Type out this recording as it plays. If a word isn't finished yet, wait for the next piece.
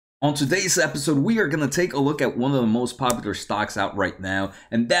On today's episode, we are going to take a look at one of the most popular stocks out right now,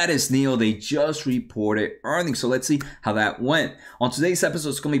 and that is NIO. They just reported earnings, so let's see how that went. On today's episode,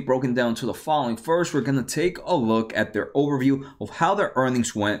 it's going to be broken down to the following. First, we're going to take a look at their overview of how their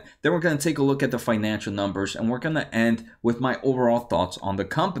earnings went. Then we're going to take a look at the financial numbers, and we're going to end with my overall thoughts on the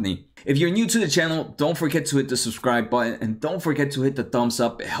company. If you're new to the channel, don't forget to hit the subscribe button, and don't forget to hit the thumbs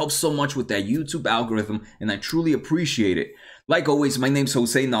up. It helps so much with that YouTube algorithm, and I truly appreciate it. Like always, my name's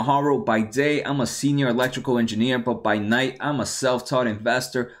Jose Najarro. By day, I'm a senior electrical engineer, but by night, I'm a self-taught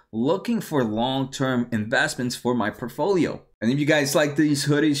investor looking for long-term investments for my portfolio. And if you guys like these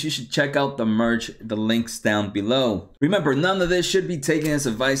hoodies, you should check out the merch, the links down below. Remember, none of this should be taken as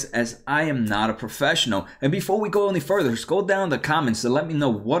advice, as I am not a professional. And before we go any further, scroll down in the comments to let me know,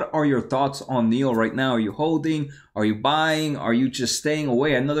 what are your thoughts on NIO right now? Are you holding? Are you buying? Are you just staying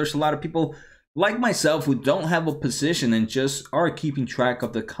away? I know there's a lot of people like myself who don't have a position and just are keeping track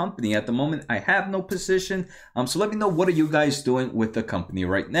of the company. At the moment, I have no position, so let me know, what are you guys doing with the company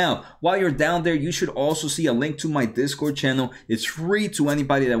right now? While you're down there, you should also see a link to my Discord channel. It's free to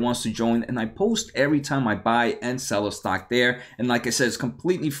anybody that wants to join, and I post every time I buy and sell a stock there. And like I said, it's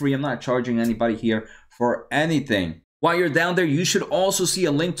completely free. I'm not charging anybody here for anything. While you're down there, you should also see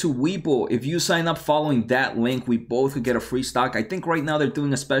a link to Webull. If you sign up following that link, we both could get a free stock. I think right now they're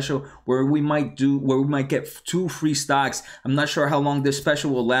doing a special where we might get 2 free stocks. I'm not sure how long this special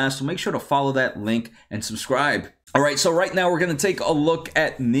will last, so make sure to follow that link and subscribe. All right, so right now we're going to take a look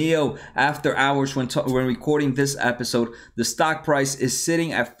at NIO after hours. When recording this episode, the stock price is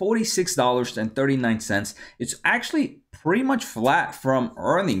sitting at $46.39. It's actually pretty much flat from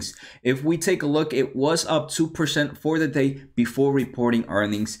earnings. If we take a look, it was up 2% for the day before reporting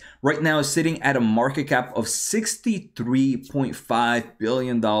earnings. Right now it's sitting at a market cap of $63.5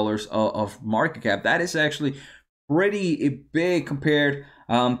 billion of market cap. That is actually pretty big compared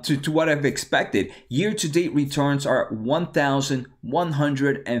to what I've expected. Year-to-date returns are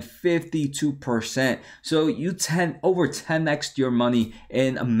 1,152%. So you over 10x your money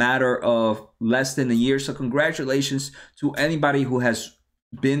in a matter of less than a year. So congratulations to anybody who has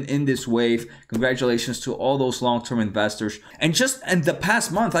been in this wave. Congratulations to all those long-term investors. And just in the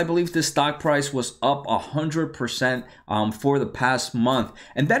past month, I believe the stock price was up 100% for the past month.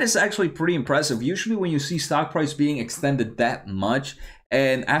 And that is actually pretty impressive. Usually when you see stock price being extended that much,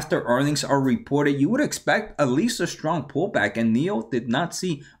 and after earnings are reported, you would expect at least a strong pullback, and NIO did not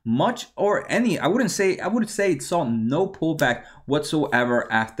see much or any. I would say it saw no pullback whatsoever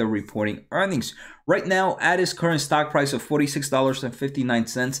after reporting earnings. Right now, at its current stock price of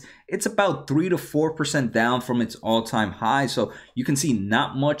 $46.59, it's about 3 to 4% down from its all-time high. So you can see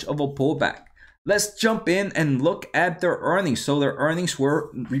not much of a pullback. Let's jump in and look at their earnings. So their earnings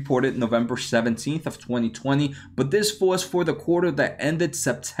were reported November 17th of 2020, but this was for the quarter that ended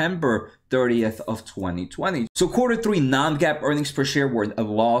September 30th of 2020. So Q3 non-GAAP earnings per share were a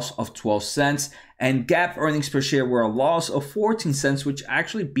loss of 12 cents, and GAAP earnings per share were a loss of 14 cents, which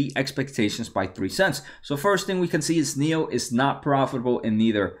actually beat expectations by 3 cents. So first thing we can see is NIO is not profitable in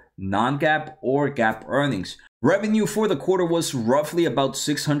neither non-GAAP or GAAP earnings. Revenue for the quarter was roughly about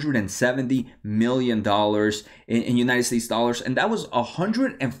 $670 million in United States dollars, and that was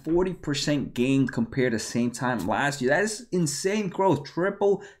 140% gain compared to the same time last year. That is insane growth.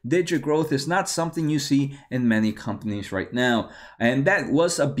 Triple-digit growth is not something you see in many companies right now. And that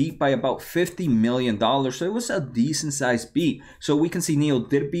was a beat by about $50 million, so it was a decent-sized beat. So we can see NIO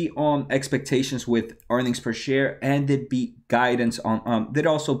did beat on expectations with earnings per share, and did beat guidance on did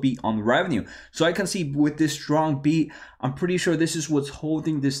also beat on revenue. So I can see with this strong beat, I'm pretty sure this is what's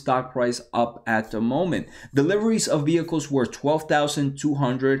holding this stock price up at the moment. Deliveries of vehicles were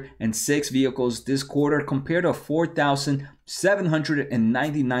 12,206 vehicles this quarter compared to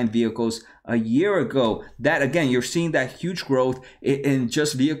 4,799 vehicles a year ago. That, again, you're seeing that huge growth in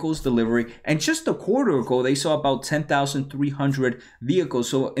just vehicles delivery. And just a quarter ago, they saw about 10,300 vehicles.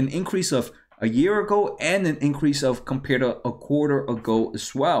 So an increase of a year ago and an increase of compared to a quarter ago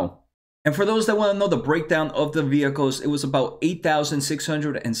as well. And for those that want to know the breakdown of the vehicles, it was about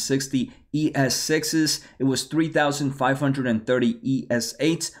 8,660 ES6s, it was 3,530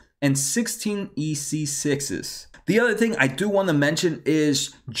 ES8s, and 16 EC6s. The other thing I do want to mention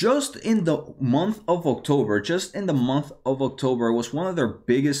is just in the month of October, it was one of their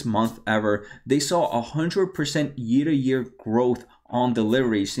biggest months ever. They saw 100% year-to-year growth on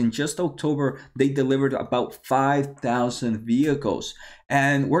deliveries. In just October, they delivered about 5,000 vehicles.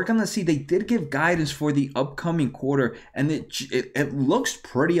 And we're going to see they did give guidance for the upcoming quarter, and it looks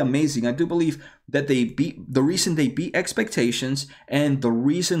pretty amazing. I do believe that the reason they beat expectations, and the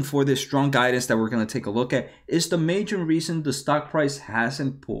reason for this strong guidance that we're going to take a look at is the major reason the stock price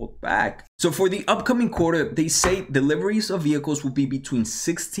hasn't pulled back. So for the upcoming quarter, they say deliveries of vehicles will be between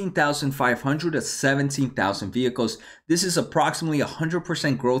 16,500 to 17,000 vehicles. This is approximately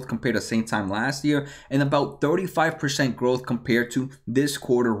 100% growth compared to the same time last year, and about 35% growth compared to this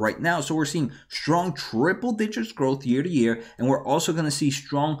quarter right now. So we're seeing strong triple digits growth year to year, and we're also going to see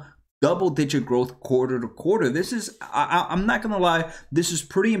strong double-digit growth quarter to quarter. This is, I'm not gonna lie, this is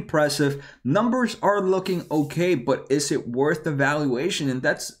pretty impressive. Numbers are looking okay, but is it worth the valuation? And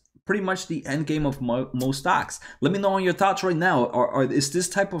that's pretty much the end game of most stocks. Let me know on your thoughts right now. Is this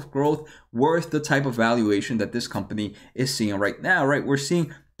type of growth worth the type of valuation that this company is seeing right now? Right, we're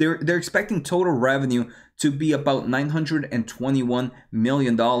seeing they're expecting total revenue to be about $921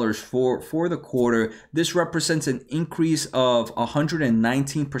 million for the quarter. This represents an increase of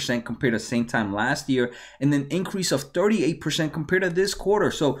 119% compared to the same time last year, and an increase of 38% compared to this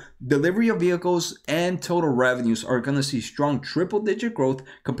quarter. So delivery of vehicles and total revenues are going to see strong triple-digit growth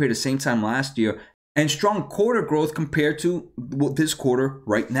compared to the same time last year, and strong quarter growth compared to this quarter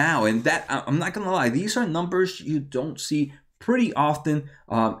right now. And that, I'm not going to lie, these are numbers you don't see pretty often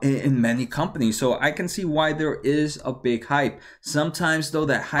in many companies. So I can see why there is a big hype. Sometimes though,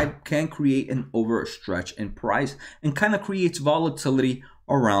 that hype can create an overstretch in price and kind of creates volatility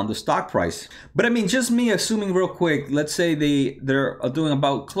around the stock price. But I mean, just me assuming real quick, let's say they're doing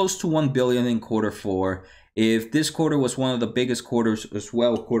about close to 1 billion in quarter 4. If this quarter was one of the biggest quarters as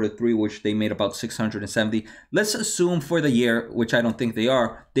well, quarter 3, which they made about 670, let's assume for the year, which I don't think they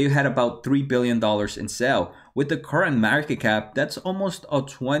are, they had about $3 billion in sale. With the current market cap, that's almost a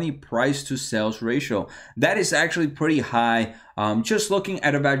 20 price to sales ratio. That is actually pretty high. Just looking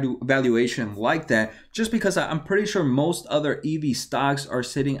at a valuation like that, just because I'm pretty sure most other EV stocks are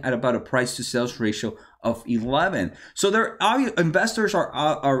sitting at about a price to sales ratio of 11. So investors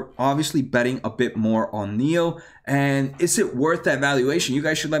are obviously betting a bit more on NIO. And is it worth that valuation? You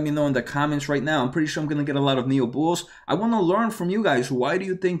guys should let me know in the comments right now. I'm pretty sure I'm going to get a lot of NIO bulls. I want to learn from you guys. Why do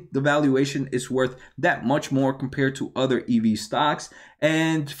you think the valuation is worth that much more compared to other EV stocks?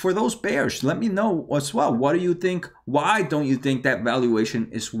 And for those bears, let me know as well. What do you think? Why don't you think that valuation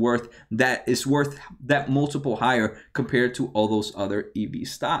is worth that multiple higher compared to all those other EV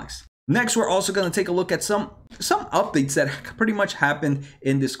stocks? Next, we're also going to take a look at some updates that pretty much happened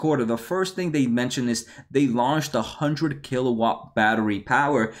in this quarter. The first thing they mentioned is they launched a 100 kilowatt battery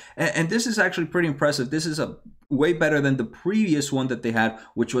power. And this is actually pretty impressive. This is a way better than the previous one that they had,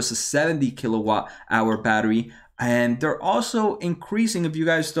 which was a 70 kilowatt hour battery. And they're also increasing, if you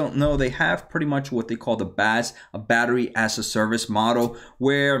guys don't know, they have pretty much what they call the BaaS, a battery as a service model,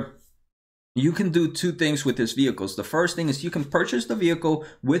 where you can do two things with these vehicles. The first thing is you can purchase the vehicle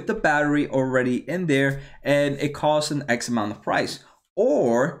with the battery already in there, and it costs an X amount of price.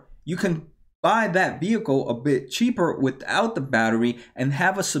 Or you can buy that vehicle a bit cheaper without the battery and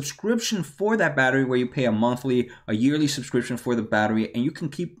have a subscription for that battery where you pay a yearly subscription for the battery, and you can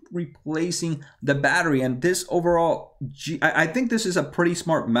keep replacing the battery. And this overall, I think this is a pretty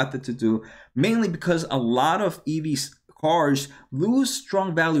smart method to do, mainly because a lot of EVs cars lose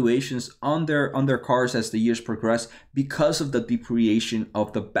strong valuations on their cars as the years progress because of the depreciation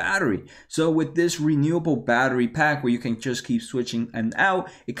of the battery. So with this renewable battery pack where you can just keep switching and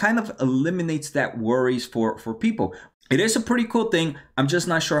out, it kind of eliminates that worries for people. It is a pretty cool thing. I'm just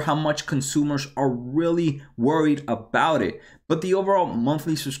not sure how much consumers are really worried about it. But the overall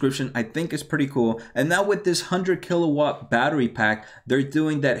monthly subscription, I think, is pretty cool. And now with this 100 kilowatt battery pack, they're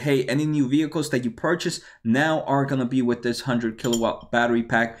doing that, hey, any new vehicles that you purchase now are going to be with this 100 kilowatt battery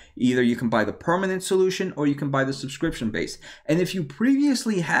pack. Either you can buy the permanent solution or you can buy the subscription base. And if you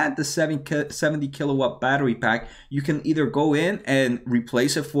previously had the 70 kilowatt battery pack, you can either go in and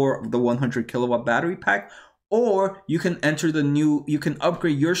replace it for the 100 kilowatt battery pack, or you can you can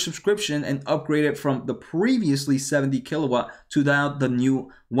upgrade your subscription and upgrade it from the previously 70 kilowatt to now the new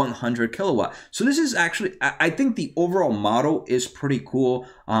 100 kilowatt. So this is actually, I think the overall model is pretty cool,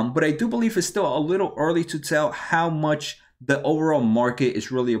 but I do believe it's still a little early to tell how much the overall market is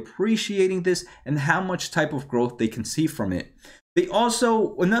really appreciating this and how much type of growth they can see from it. They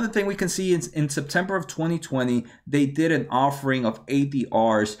also, another thing we can see is in September of 2020, they did an offering of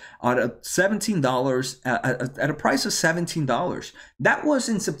ADRs at $17, at a price of $17. That was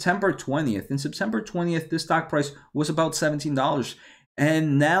in September 20th. In September 20th, this stock price was about $17.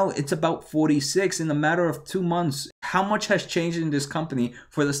 and now it's about 46 in a matter of 2 months. How much has changed in this company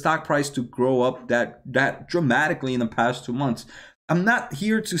for the stock price to grow up that dramatically in the past 2 months? I'm not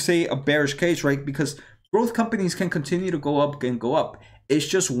here to say a bearish case, right? Because growth companies can continue to go up and go up. It's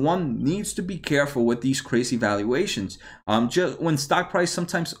just one needs to be careful with these crazy valuations. Just when stock price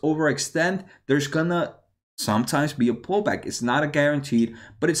sometimes overextend, there's gonna sometimes be a pullback. It's not a guaranteed,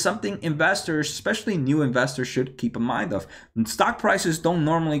 but it's something investors, especially new investors, should keep in mind of. And stock prices don't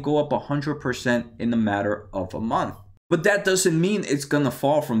normally go up 100% in a matter of a month. But that doesn't mean it's gonna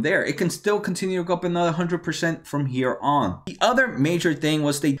fall from there. It can still continue to go up another 100% from here on. The other major thing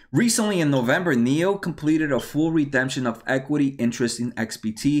was they recently in November, NIO completed a full redemption of equity interest in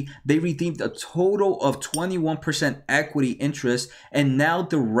XPT. They redeemed a total of 21% equity interest and now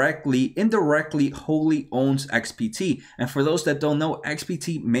indirectly wholly owns XPT. And for those that don't know,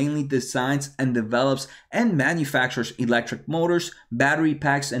 XPT mainly designs and develops and manufactures electric motors, battery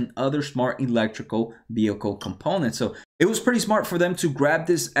packs, and other smart electrical vehicle components. So it was pretty smart for them to grab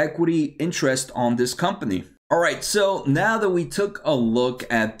this equity interest on this company. All right, so now that we took a look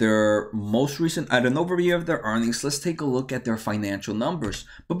at their most recent, at an overview of their earnings, let's take a look at their financial numbers.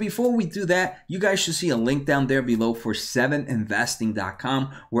 But before we do that, you guys should see a link down there below for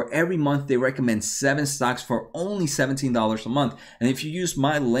 7investing.com, where every month they recommend 7 stocks for only $17 a month. And if you use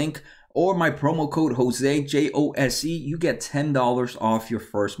my link or my promo code Jose, Jose, you get $10 off your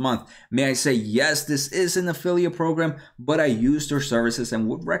first month. May I say, yes, this is an affiliate program, but I use their services and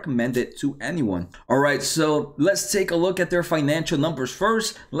would recommend it to anyone. All right, so let's take a look at their financial numbers.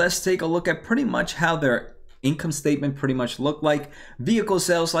 First, let's take a look at pretty much how their income statement pretty much looked like. Vehicle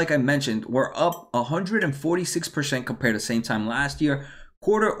sales, like I mentioned, were up 146% compared to the same time last year.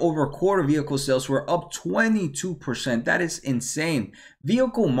 Quarter over quarter vehicle sales were up 22%. That is insane.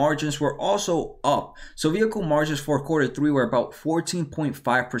 Vehicle margins were also up. So vehicle margins for Q3 were about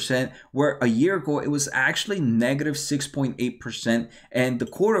 14.5%, where a year ago it was actually negative 6.8%, and the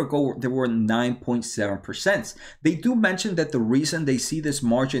quarter ago they were 9.7%. They do mention that the reason they see this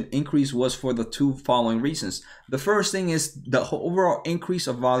margin increase was for the 2 following reasons. The first thing is the overall increase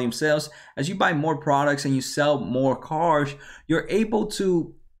of volume sales. As you buy more products and you sell more cars, you're able to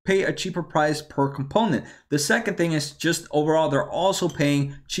pay a cheaper price per component. The second thing is just overall, they're also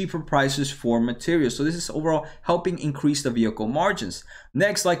paying cheaper prices for materials. So this is overall helping increase the vehicle margins.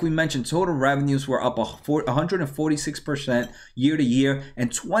 Next, like we mentioned, total revenues were up 146% year to year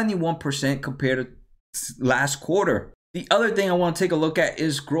and 21% compared to last quarter. The other thing I want to take a look at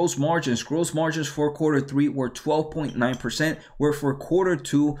is gross margins. Gross margins for Q3 were 12.9%, where for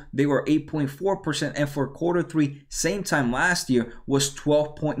Q2 they were 8.4%, and for Q3 same time last year was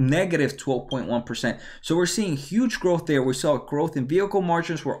negative 12.1%. So we're seeing huge growth there. We saw growth in vehicle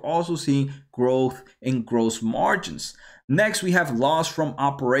margins. We're also seeing growth in gross margins. Next, we have loss from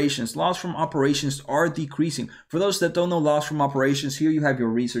operations. Loss from operations are decreasing. For those that don't know loss from operations, here you have your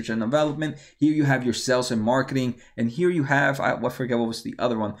research and development. Here you have your sales and marketing. And here you have, I forget what was the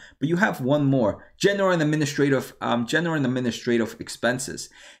other one, but you have one more, general and administrative expenses.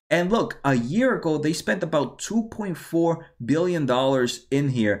 And look, a year ago, they spent about $2.4 billion in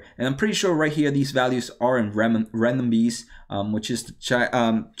here. And I'm pretty sure right here, these values are in renminbis, which is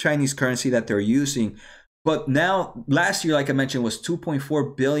the Chinese currency that they're using. But now, last year, like I mentioned, was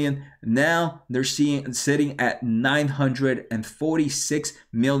 2.4 billion. Now they're sitting at 946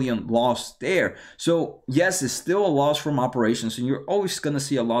 million loss there. So yes, it's still a loss from operations, and you're always going to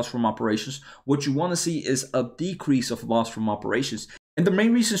see a loss from operations. What you want to see is a decrease of loss from operations. And the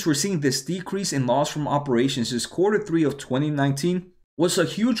main reasons we're seeing this decrease in loss from operations is Q3 of 2019 was a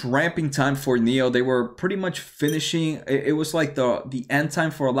huge ramping time for NIO. They were pretty much finishing. It was like the end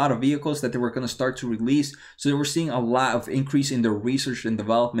time for a lot of vehicles that they were going to start to release. So they were seeing a lot of increase in their research and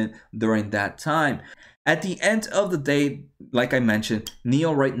development during that time. At the end of the day, like I mentioned,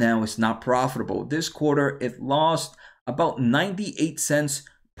 NIO right now is not profitable. This quarter, it lost about 98 cents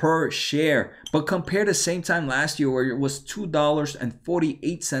per share, but compared to same time last year where it was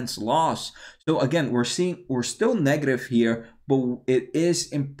 $2.48 loss. So again, we're still negative here, but it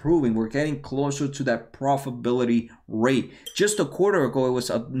is improving. We're getting closer to that profitability rate. Just a quarter ago, it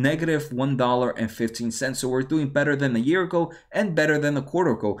was a negative $1.15. So we're doing better than a year ago and better than a quarter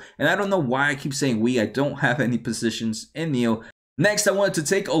ago. And I don't know why I keep saying we. I don't have any positions in NIO. Next, I wanted to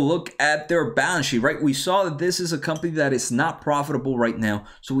take a look at their balance sheet, right? We saw that this is a company that is not profitable right now.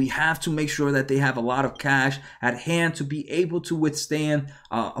 So we have to make sure that they have a lot of cash at hand to be able to withstand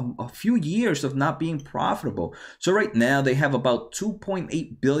a few years of not being profitable. So right now they have about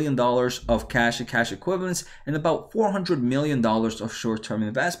 $2.8 billion of cash and cash equivalents and about $400 million of short-term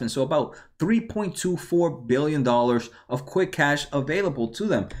investments. So about $3.24 billion of quick cash available to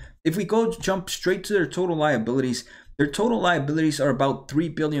them. If we jump straight to their total liabilities, their total liabilities are about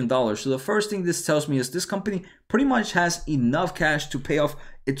 $3 billion. So the first thing this tells me is this company pretty much has enough cash to pay off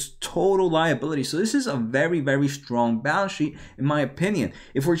its total liability. So this is a very, very strong balance sheet in my opinion.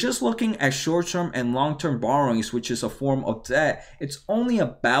 If we're just looking at short-term and long-term borrowings, which is a form of debt, it's only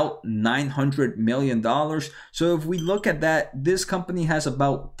about $900 million. So if we look at that, this company has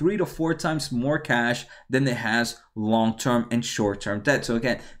about 3 to 4 times more cash than it has long-term and short-term debt. So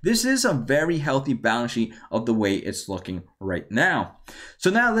again, this is a very healthy balance sheet of the way it's looking right now. So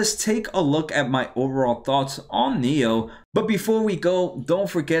now let's take a look at my overall thoughts on NIO. But before we go, don't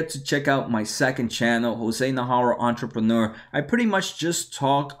forget to check out my second channel, Jose Najarro Entrepreneur. I pretty much just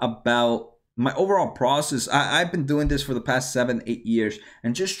talk about my overall process. I've been doing this for the past 7-8 years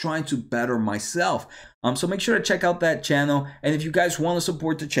and just trying to better myself. So make sure to check out that channel. And if you guys want to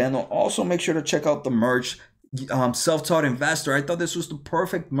support the channel, also make sure to check out the merch. Self-taught investor. I thought this was the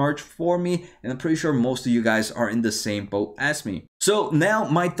perfect merch for me, and I'm pretty sure most of you guys are in the same boat as me. So now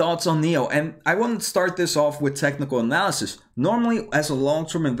my thoughts on NIO, and I want to start this off with technical analysis. Normally, as a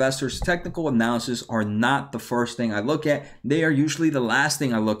long-term investor, technical analysis are not the first thing I look at. They are usually the last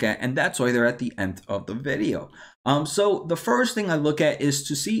thing I look at, and that's why they're at the end of the video. So the first thing I look at is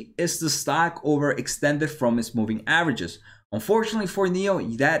to see, is the stock overextended from its moving averages? Unfortunately for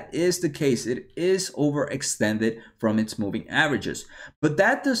NIO, that is the case. It is overextended from its moving averages. But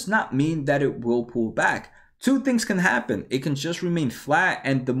that does not mean that it will pull back. Two things can happen. It can just remain flat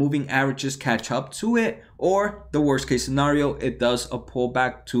and the moving averages catch up to it, or the worst case scenario, it does a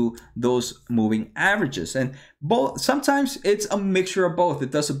pullback to those moving averages. And sometimes it's a mixture of both.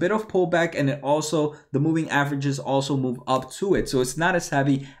 It does a bit of pullback and the moving averages also move up to it. So it's not as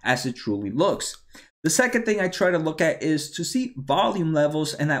heavy as it truly looks. The second thing I try to look at is to see volume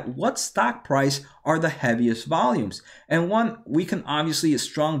levels and at what stock price are the heaviest volumes. And one, we can obviously, a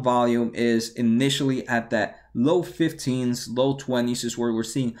strong volume is initially at that low 15s, low 20s is where we're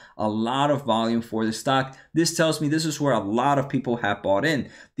seeing a lot of volume for the stock. This tells me this is where a lot of people have bought in.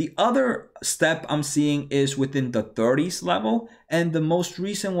 The other step I'm seeing is within the 30s level, and the most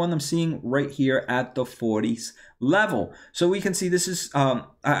recent one I'm seeing right here at the 40s level. So we can see this is,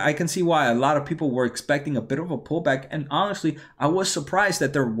 I can see why a lot of people were expecting a bit of a pullback, and honestly, I was surprised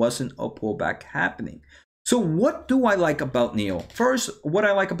that there wasn't a pullback happening. So what do I like about NIO? First, what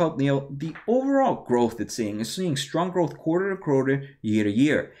I like about NIO, the overall growth it's seeing strong growth quarter to quarter, year to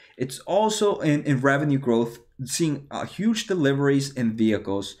year. It's also in revenue growth, seeing huge deliveries in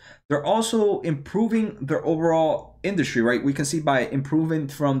vehicles. They're also improving their overall industry, right? We can see by improving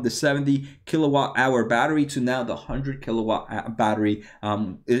from the 70 kilowatt hour battery to now the 100 kilowatt battery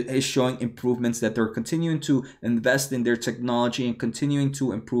is showing improvements, that they're continuing to invest in their technology and continuing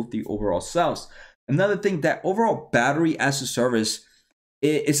to improve the overall sales. Another thing, that overall battery as a service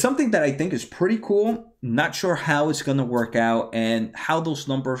is something that I think is pretty cool. Not sure how it's going to work out and how those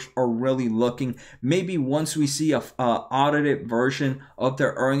numbers are really looking. Maybe once we see a audited version of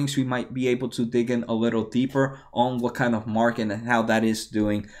their earnings, we might be able to dig in a little deeper on what kind of market and how that is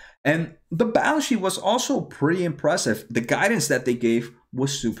doing. And the balance sheet was also pretty impressive. The guidance that they gave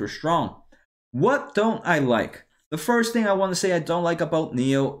was super strong. What don't I like? The first thing I want to say I don't like about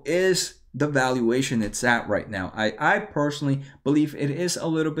NIO is the valuation it's at right now. I personally believe it is a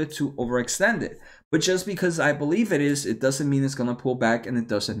little bit too overextended. But just because I believe it is, it doesn't mean it's going to pull back, and it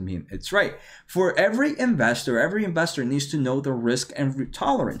doesn't mean it's right. For every investor needs to know the risk and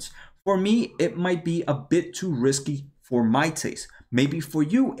tolerance. For me, it might be a bit too risky for my taste. Maybe for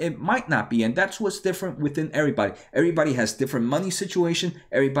you, it might not be. And that's what's different within everybody. Everybody has different money situation.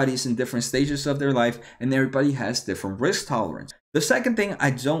 Everybody's in different stages of their life, and everybody has different risk tolerance. The second thing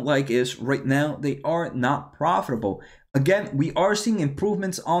I don't like is right now they are not profitable. Again, we are seeing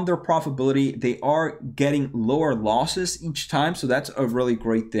improvements on their profitability. They are getting lower losses each time. So that's a really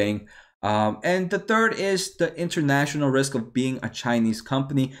great thing. And the third is the international risk of being a Chinese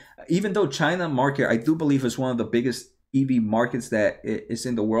company. Even though China market, I do believe, is one of the biggest EV markets that is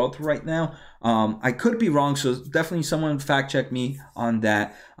in the world right now. I could be wrong, so definitely someone fact check me on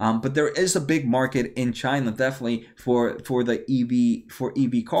that. But there is a big market in China, definitely for the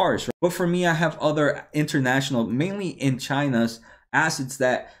EV cars. But for me, I have other international, mainly in China's assets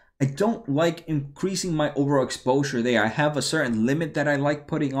that I don't like increasing my overall exposure there. I have a certain limit that I like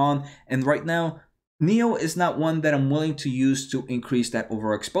putting on, and right now NIO is not one that I'm willing to use to increase that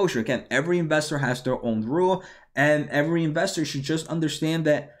overall exposure. Again, every investor has their own rule, and every investor should just understand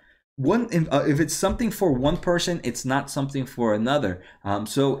that if it's something for one person, it's not something for another.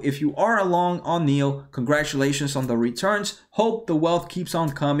 So if you are along on NIO, congratulations on the returns. Hope the wealth keeps on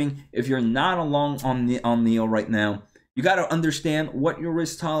coming. If you're not along on NIO right now, you got to understand what your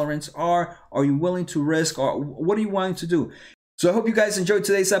risk tolerance are. Are you willing to risk, or what are you wanting to do? So I hope you guys enjoyed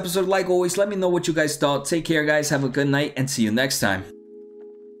today's episode. Like always, let me know what you guys thought. Take care, guys. Have a good night, and see you next time.